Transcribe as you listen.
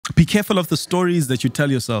Be careful of the stories that you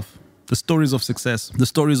tell yourself. The stories of success, the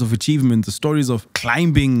stories of achievement, the stories of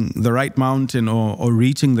climbing the right mountain or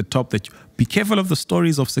reaching the top. Be careful of the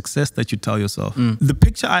stories of success that you tell yourself. The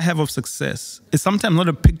picture I have of success is sometimes not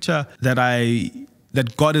a picture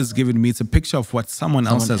that God has given me. It's a picture of what someone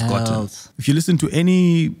else has gotten. If you listen to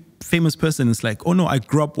any famous person, it's like, oh no, I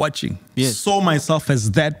grew up watching. Yes. Saw myself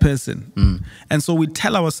as that person. And so we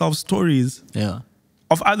tell ourselves stories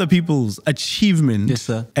of other people's achievement, yes,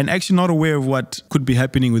 sir, and actually not aware of what could be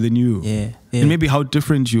happening within you. And maybe how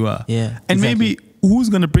different you are. And maybe who's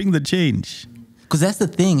going to bring the change. Because that's the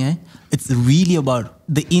thing, eh? It's really about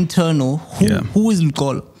the internal, who is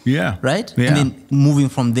Luxolo. Right? And then moving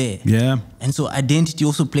from there. And so identity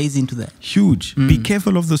also plays into that. Huge. Be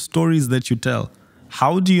careful of the stories that you tell.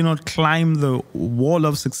 How do you not climb the wall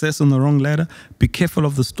of success on the wrong ladder? Be careful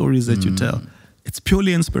of the stories that you tell. It's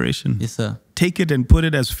purely inspiration. Yes, sir. Take it and put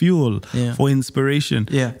it as fuel for inspiration.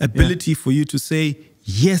 Ability for you to say,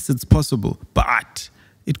 yes, it's possible, but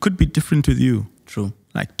it could be different with you. True.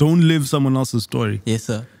 Like, don't live someone else's story. Yes,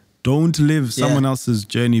 sir. Don't live someone else's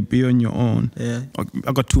journey. Be on your own.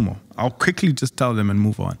 I got two more. I'll quickly just tell them and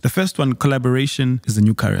move on. The first one, collaboration is the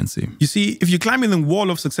new currency. You see, if you're climbing the wall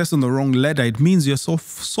of success on the wrong ladder, it means you're so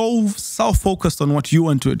self-focused on what you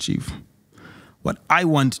want to achieve, what I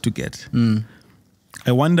want to get.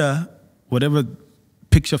 I wonder, whatever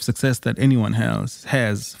picture of success that anyone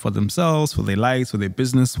has for themselves, for their lives, for their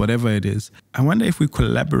business, whatever it is, I wonder if we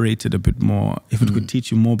collaborated a bit more, if it could teach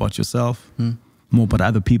you more about yourself, more about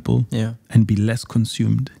other people, and be less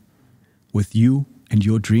consumed with you and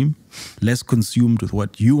your dream, less consumed with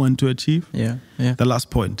what you want to achieve. The last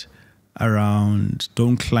point around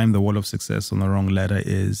don't climb the wall of success on the wrong ladder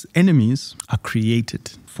is enemies are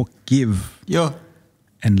created. Forgive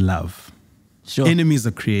and love. Enemies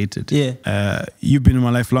are created. You've been in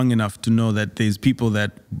my life long enough to know that there's people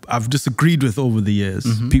that I've disagreed with over the years,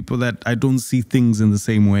 people that I don't see things in the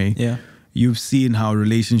same way. You've seen how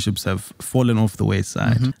relationships have fallen off the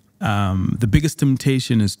wayside. The biggest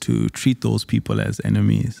temptation is to treat those people as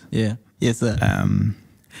enemies. Yes, sir.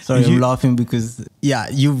 Sorry, I'm laughing because,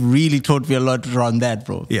 you've really taught me a lot around that,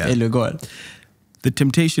 bro. Go on. The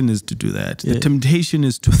temptation is to do that. The temptation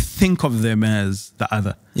is to think of them as the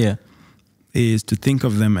other. Is to think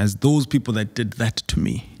of them as those people that did that to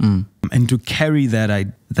me. And to carry that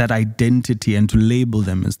identity and to label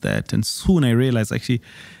them as that. And soon I realized, actually,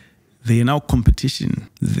 they are now competition.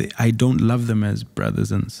 I don't love them as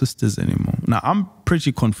brothers and sisters anymore. Now, I'm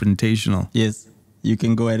pretty confrontational. Yes, you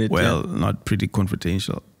can go at it. Well, not pretty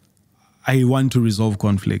confrontational. I want to resolve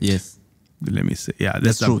conflict. Yes. Let me say,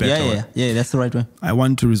 that's true. A better one. Yeah, that's the right way. I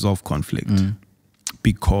want to resolve conflict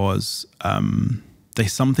because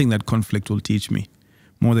there's something that conflict will teach me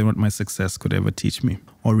more than what my success could ever teach me,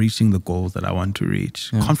 or reaching the goals that I want to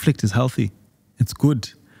reach. Conflict is healthy. It's good.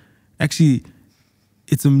 Actually,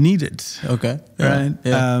 it's needed. Right?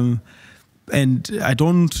 And I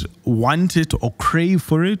don't want it or crave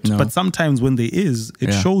for it, but sometimes when there is,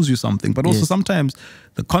 it shows you something. But also sometimes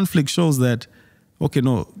the conflict shows that, okay,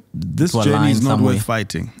 no, this journey is not worth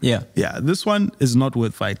fighting. This one is not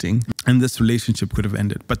worth fighting, and this relationship could have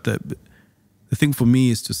ended. But the thing for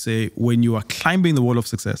me is to say, when you are climbing the wall of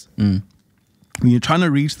success, when you're trying to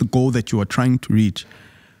reach the goal that you are trying to reach,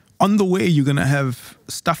 on the way, you're going to have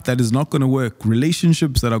stuff that is not going to work,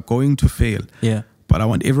 relationships that are going to fail. But I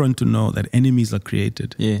want everyone to know that enemies are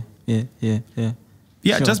created.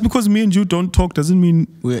 Just because me and you don't talk doesn't mean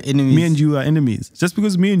we're enemies. Me and you are enemies. Just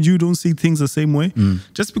because me and you don't see things the same way,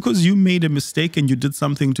 just because you made a mistake and you did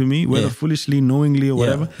something to me, whether foolishly, knowingly, or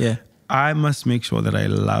whatever, I must make sure that I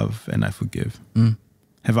love and I forgive.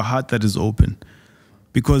 Have a heart that is open.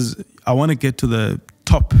 Because I want to get to the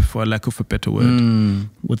top, for lack of a better word,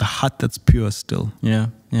 with a heart that's pure still.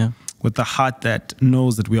 With a heart that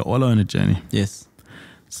knows that we are all on a journey.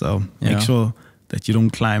 So make sure that you don't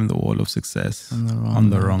climb the wall of success on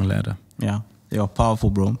the wrong ladder. You're powerful,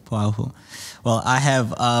 bro. Powerful. Well, I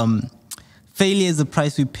have failure is the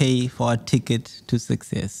price we pay for our ticket to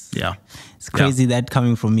success. It's crazy that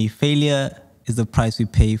coming from me. Failure is the price we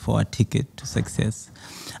pay for our ticket to success.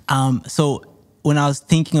 So when I was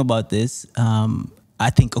thinking about this, I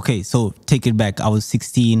think, okay, so take it back. I was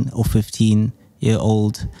 16 or 15 year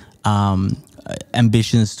old,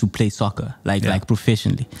 ambitions to play soccer, like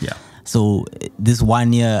professionally. So this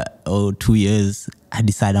 1 year or 2 years, I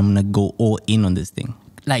decided I'm gonna go all in on this thing.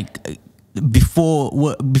 Like before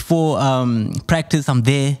practice, I'm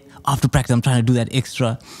there. after practice, I'm trying to do that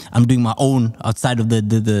extra. I'm doing my own outside of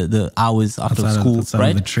the hours after school,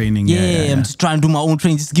 right? Of the training. Yeah, I'm just trying to do my own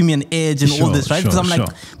training. Just give me an edge and all this, right? Because I'm like,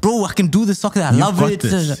 bro, I can do this soccer. I love it.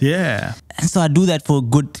 Yeah. And so I do that for a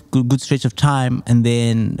good stretch of time, and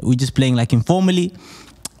then we're just playing like informally.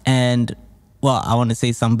 And well, I want to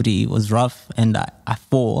say somebody was rough, and I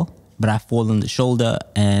fall. But I fall on the shoulder,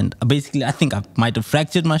 and basically I think I might have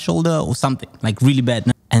fractured my shoulder or something, like really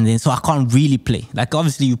bad. And then so I can't really play. Like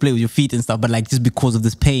obviously you play with your feet and stuff, but like just because of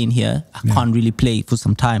this pain here, I can't really play for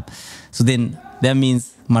some time. So then that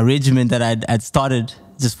means my regimen that I'd started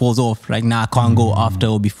just falls off. Like now I can't go after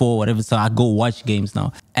or before, whatever. So I go watch games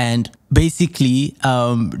now. And basically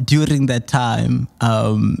during that time,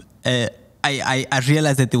 I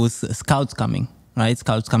realized that there was scouts coming, right?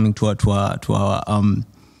 Scouts coming to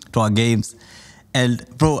our games. And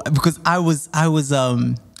bro, because I was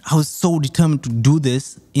so determined to do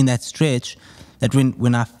this in that stretch that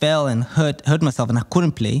when I fell and hurt myself and I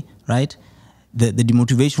couldn't play, right, the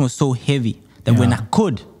demotivation was so heavy that when I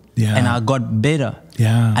could and I got better,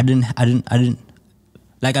 I didn't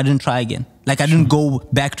try again. Like I didn't go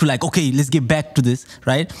back to like, okay, let's get back to this,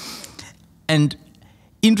 right? And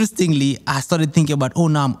interestingly, I started thinking about, oh,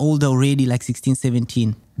 now I'm older already, like 16,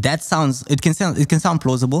 17. It can sound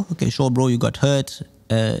plausible. Okay, sure, bro, you got hurt,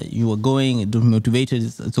 you were going, motivated,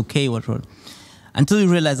 it's okay, whatever. Until you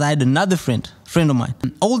realize I had another friend of mine,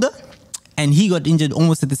 older, and he got injured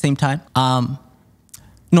almost at the same time.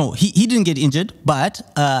 No, he didn't get injured, but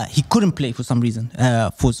he couldn't play for some reason,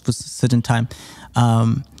 for a certain time.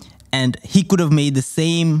 And he could have made the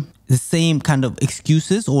same kind of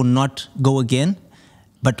excuses or not go again,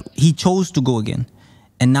 but he chose to go again.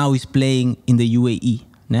 And now he's playing in the UAE.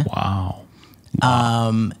 Yeah? Wow.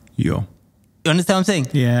 You understand what I'm saying?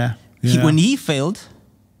 Yeah. When he failed,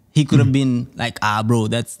 he could have been like, bro,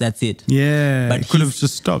 that's it. Yeah. But he could have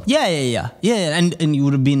just stopped. Yeah. And he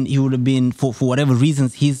would have been for whatever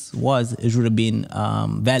reasons it would have been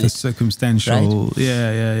valid. It's circumstantial. Right?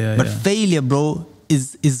 Yeah. But failure, bro,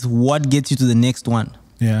 is what gets you to the next one.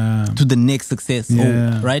 Yeah. To the next success.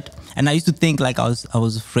 Yeah. Right? And I used to think like I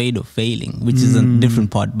was afraid of failing, which is a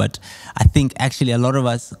different part. But I think actually a lot of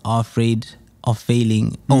us are afraid of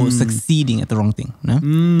failing or succeeding at the wrong thing. No?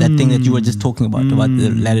 That thing that you were just talking about the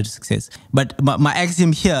ladder to success. But my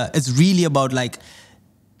axiom here is really about like,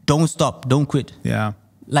 don't stop, don't quit. Yeah.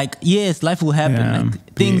 Like, yes, life will happen. Yeah.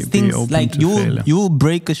 Like things like you'll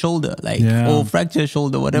break a shoulder, like or fracture a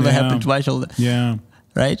shoulder, whatever happened to my shoulder. Yeah.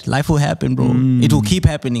 Right? Life will happen, bro. It will keep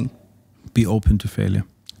happening. Be open to failure.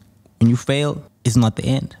 When you fail, it's not the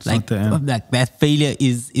end. It's not the end. Like that failure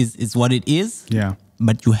is what it is. Yeah.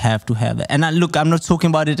 But you have to have that. And I'm not talking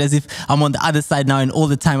about it as if I'm on the other side now and all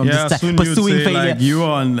the time I'm just pursuing failure. Like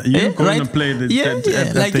you're going to play the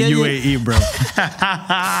UAE, bro.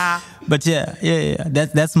 But yeah.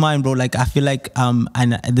 That's mine, bro. Like I feel like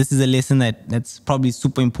and this is a lesson that's probably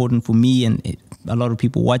super important for me and a lot of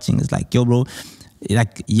people watching. It's like, yo, bro,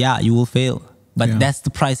 like you will fail. But that's the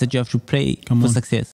price that you have to pay for success.